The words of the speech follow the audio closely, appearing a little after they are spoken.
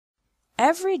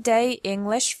Everyday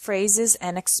English Phrases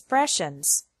and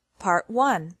Expressions, Part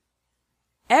 1.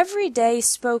 Everyday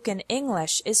spoken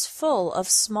English is full of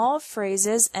small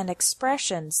phrases and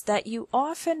expressions that you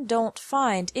often don't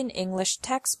find in English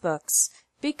textbooks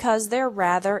because they're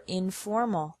rather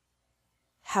informal.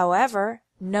 However,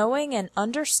 knowing and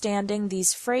understanding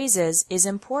these phrases is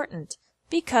important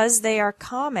because they are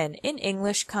common in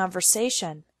English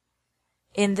conversation.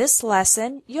 In this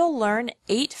lesson, you'll learn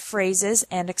 8 phrases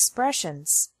and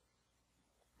expressions.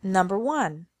 Number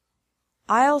 1.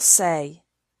 I'll say.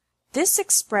 This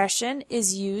expression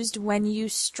is used when you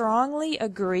strongly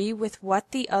agree with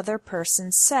what the other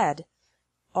person said.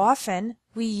 Often,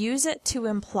 we use it to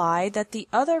imply that the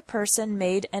other person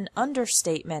made an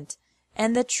understatement,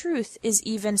 and the truth is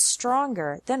even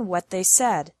stronger than what they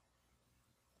said.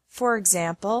 For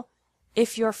example,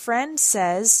 if your friend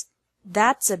says,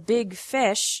 "That's a big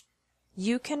fish,"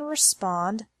 you can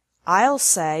respond, "I'll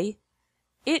say."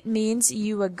 It means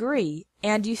you agree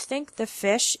and you think the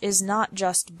fish is not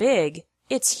just big,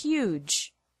 it's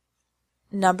huge.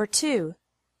 Number 2.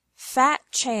 Fat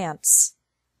chance.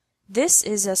 This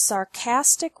is a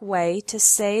sarcastic way to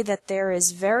say that there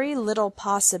is very little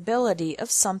possibility of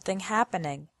something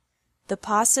happening. The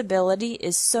possibility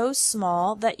is so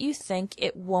small that you think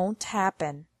it won't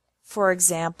happen. For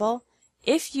example,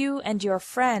 if you and your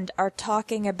friend are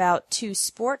talking about 2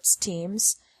 sports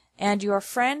teams, and your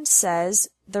friend says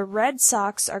the Red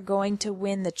Sox are going to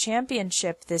win the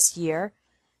championship this year,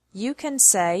 you can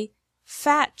say,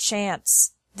 "Fat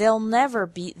chance, they'll never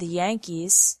beat the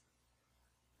Yankees."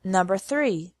 Number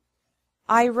 3.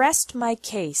 I rest my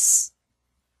case.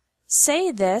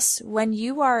 Say this when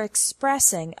you are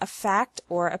expressing a fact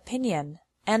or opinion,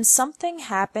 and something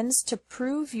happens to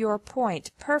prove your point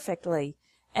perfectly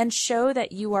and show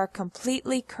that you are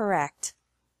completely correct.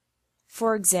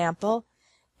 For example,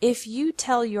 if you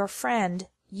tell your friend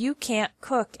you can't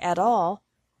cook at all,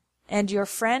 and your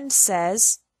friend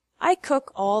says, "I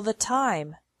cook all the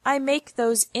time. I make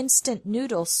those instant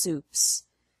noodle soups,"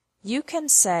 you can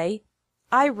say,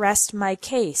 "I rest my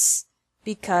case,"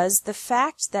 because the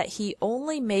fact that he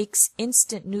only makes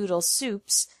instant noodle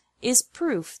soups is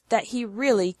proof that he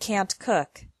really can't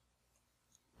cook.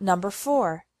 Number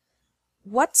 4.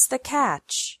 What's the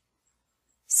catch?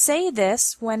 Say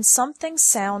this when something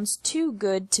sounds too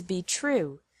good to be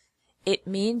true. It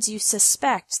means you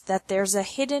suspect that there's a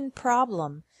hidden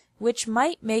problem, which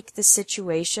might make the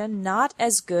situation not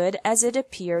as good as it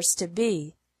appears to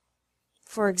be.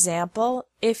 For example,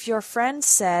 if your friend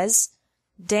says,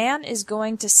 "Dan is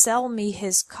going to sell me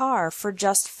his car for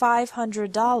just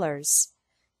 $500,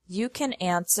 you can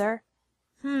answer,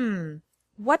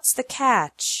 "What's the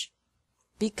catch?"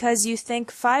 Because you think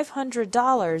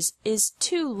 $500 is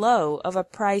too low of a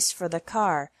price for the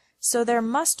car, so there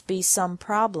must be some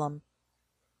problem.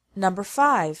 Number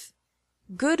 5.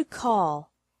 Good call.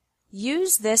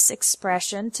 Use this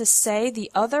expression to say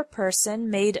the other person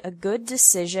made a good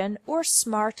decision or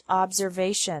smart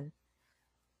observation.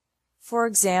 For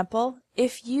example,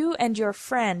 if you and your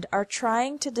friend are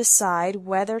trying to decide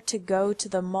whether to go to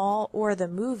the mall or the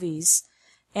movies,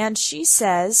 and she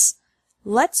says,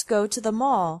 "Let's go to the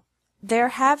mall.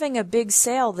 They're having a big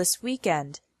sale this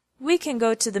weekend. We can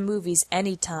go to the movies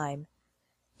anytime,"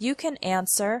 you can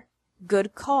answer,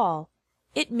 "Good call."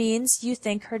 It means you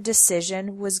think her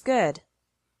decision was good.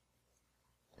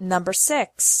 Number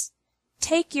 6.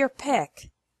 Take your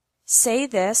pick. Say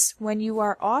this when you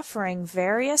are offering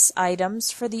various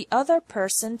items for the other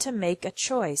person to make a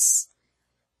choice.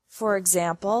 For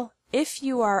example, if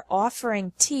you are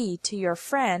offering tea to your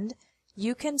friend,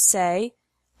 you can say,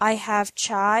 "I have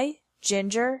chai,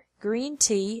 ginger, green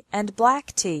tea, and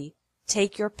black tea.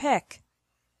 Take your pick."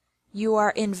 You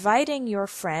are inviting your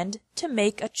friend to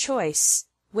make a choice,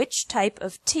 which type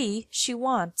of tea she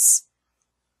wants.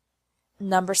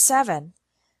 Number 7.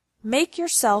 Make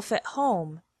yourself at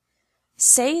home.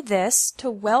 Say this to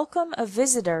welcome a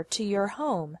visitor to your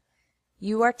home.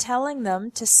 You are telling them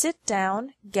to sit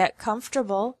down, get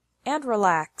comfortable, and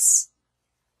relax.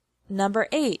 Number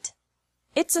 8.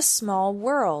 It's a small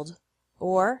world,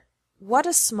 or what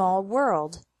a small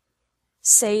world.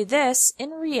 Say this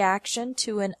in reaction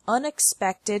to an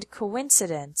unexpected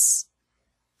coincidence.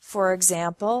 For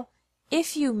example,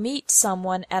 if you meet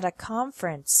someone at a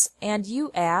conference and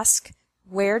you ask,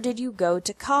 "Where did you go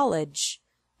to college?"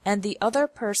 and the other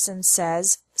person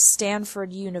says,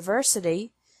 "Stanford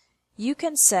University," you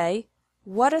can say,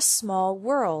 "What a small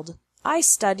world. I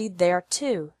studied there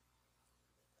too."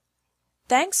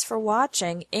 Thanks for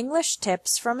watching English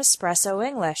Tips from Espresso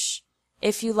English.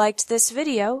 If you liked this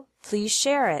video, please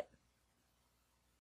share it.